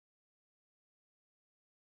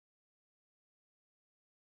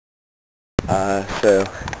So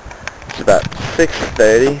it's about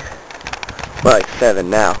 6:30, more like 7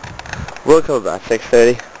 now. Woke up about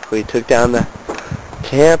 6:30. We took down the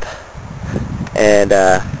camp, and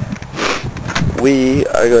we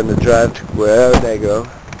are going to drive to wherever they go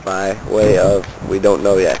by way of we don't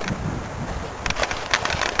know yet.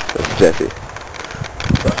 That's Jesse.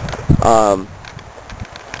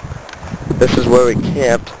 This is where we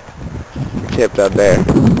camped. We camped out there,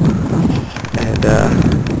 and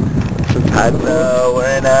some tide. So we're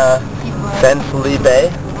in San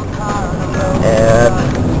Felipe, and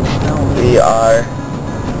we are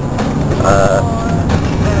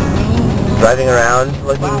driving around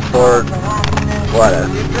looking for what, a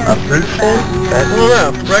fruit stand? I don't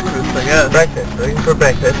know, breakfast, I guess. Breakfast, looking for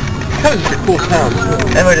breakfast. Kind of just a cool town.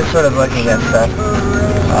 And we're just sort of looking at stuff.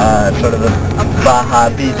 Sort of a Baja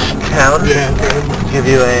Beach town. Yeah. Give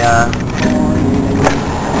you a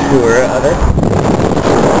tour of it.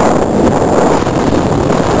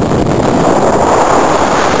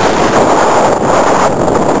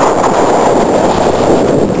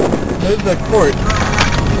 There's the court.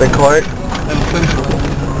 The court. And Central.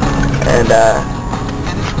 And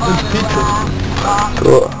there's pizza.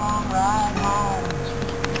 cool.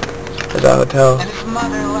 There's a hotel.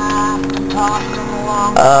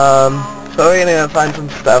 So we're gonna go find some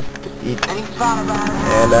stuff to eat.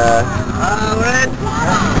 And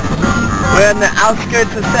we're in the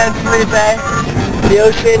outskirts of San Felipe. The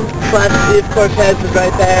ocean / Sea of Cortez is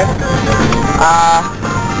right there.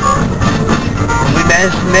 We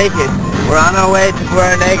managed to make it. We're on our way to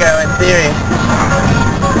Puerto Negro in theory.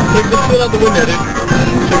 Take the foot out the window, dude.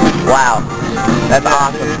 Wow. That's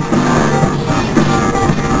awesome.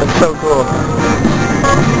 That's so cool.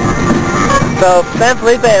 So San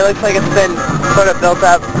Felipe, it looks like it's been sort of built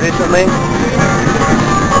up recently.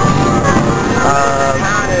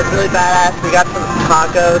 It's really badass. We got some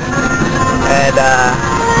tacos, and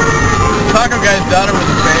Taco guy's daughter was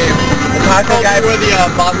a babe. the taco guy where the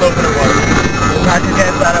bottle opener was. The taco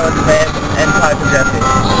guy's daughter was a babe, and Taco Jesse.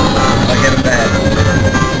 Like in a bed.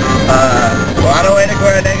 We're on our way to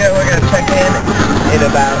Puerto Negro. We're gonna check in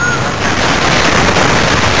about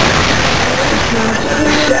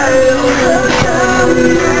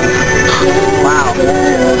wow.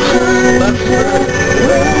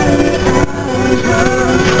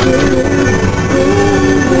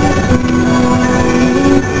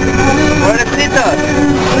 Buenecitos.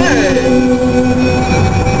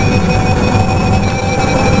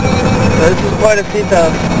 So this is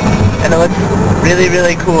Buenecitos, and it looks really,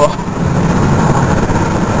 really cool.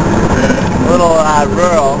 A little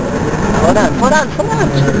rural. Hold on.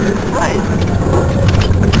 Right.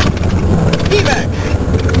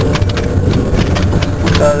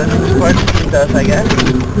 So this is Buenecitos, I guess.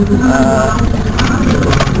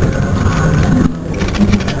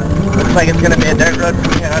 Looks like it's gonna be a dirt road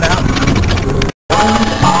from here on out.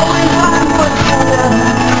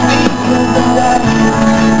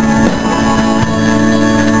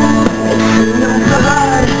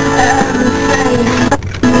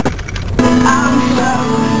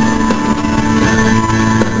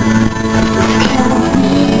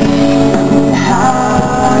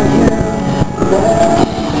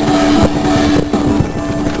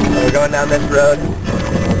 Going down this road.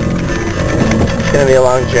 It's gonna be a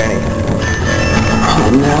long journey.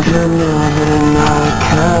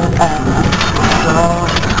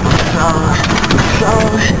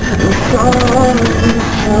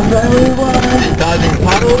 Dodging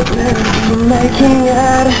puddles. Making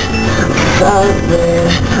it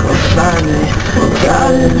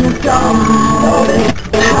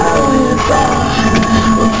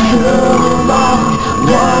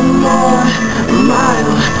one more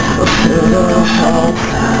mile to the hotel.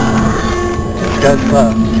 Just go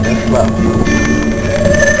slow, go slow.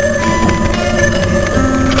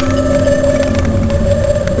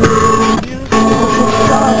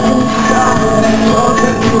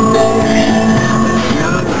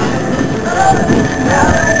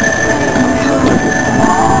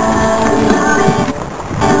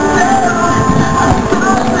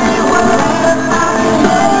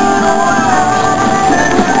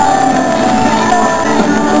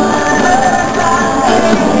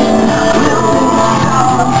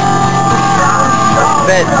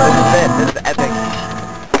 This is epic.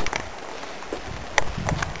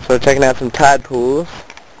 So we're checking out some tide pools.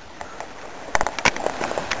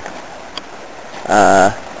 I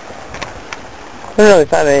haven't really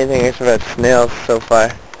found anything except for snails so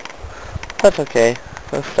far. That's okay.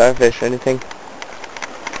 No starfish or anything.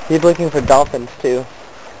 Keep looking for dolphins too.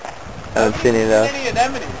 I haven't seen any of those.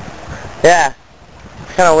 Yeah.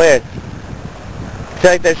 It's kind of weird. I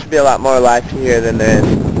feel like there should be a lot more life here than there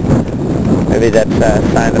is. Maybe that's a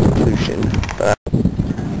sign of pollution. But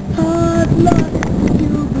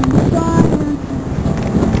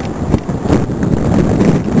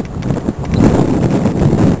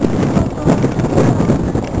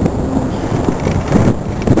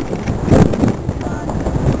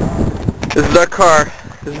this is our car.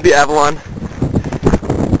 This is the Avalon.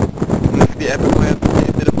 And this is the epic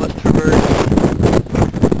landscape that it must traverse.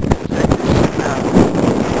 Check this shit out.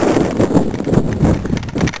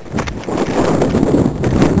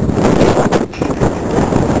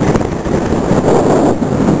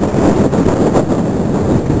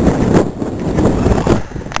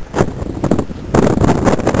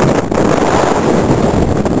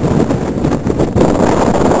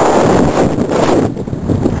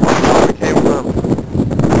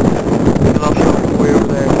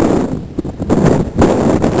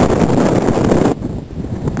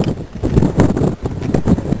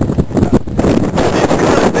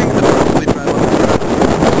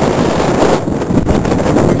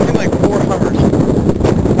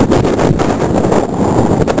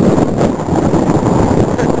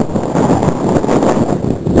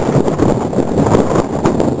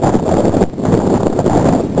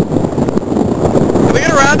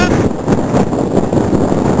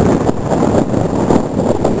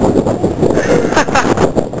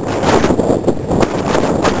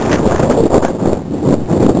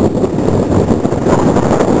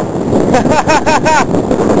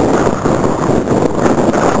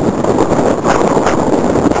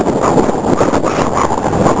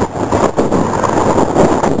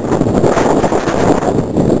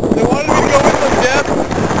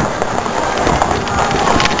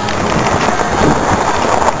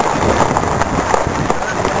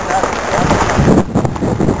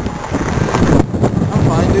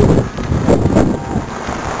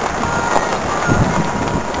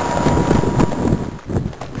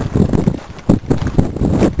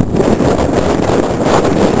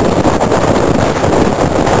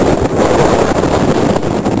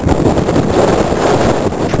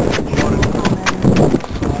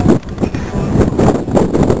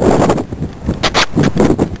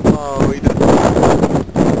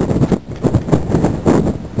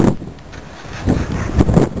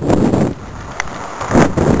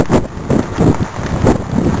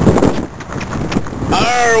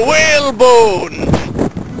 Whalebone!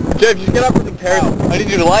 Jeff, just get up with the parrot. I need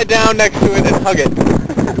you to lie down next to it and hug it.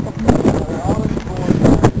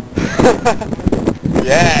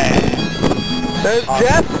 Yeah! There's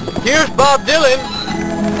Jeff, here's Bob Dylan,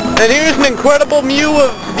 and here's an incredible view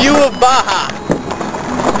of Baja.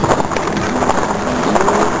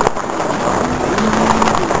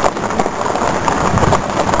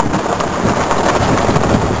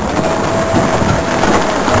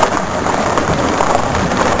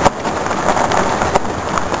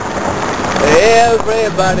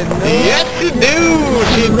 Everybody knows. Yes, you do.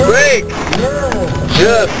 She breaks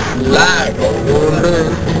just like a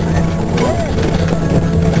woman.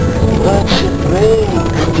 She breaks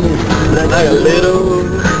like a little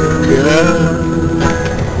girl.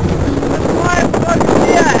 Why fuck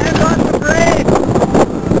yeah, hands on the brake.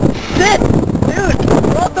 Shit, dude,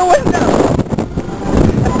 roll out the window.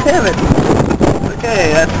 Damn it. Okay,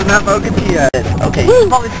 that's enough Ocotillo. Okay, you should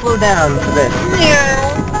probably slow down for this.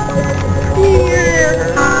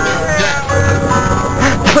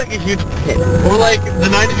 It's like a huge pit. Or like the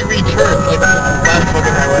 90-degree turn, like the last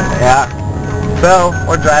fucking highway. Yeah. So,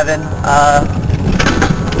 we're driving.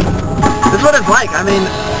 This is what it's like. I mean,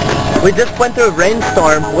 we just went through a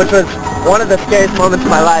rainstorm, which was one of the scariest moments of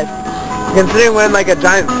my life. Considering we're in like a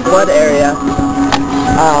giant flood area.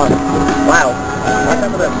 Wow. What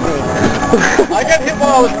happened to me? I got hit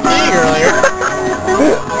while I was skiing earlier.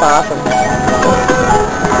 Awesome.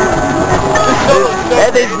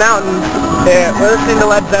 And these mountains, we're listening to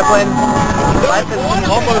Led Zeppelin.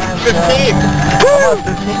 Almost 15. Almost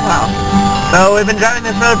 15, wow. So we've been driving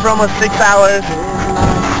this road for almost 6 hours.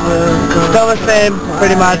 Still the same,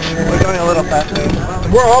 pretty much. We're going a little faster.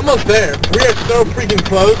 We're almost there. We are so freaking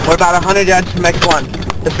close. We're about 100 yards from next one.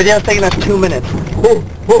 This video's taking us 2 minutes to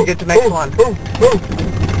get to next one.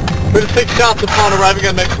 We're just 6 shots upon arriving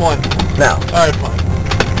at next one. No. Alright, fine.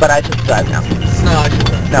 But I should drive now. No, I should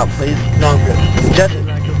drive. No, please. No, I'm good. Just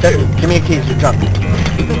give me your keys, you're drunk.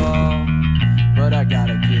 But I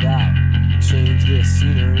gotta get out, change this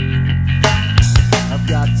scenery. I've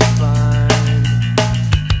got to find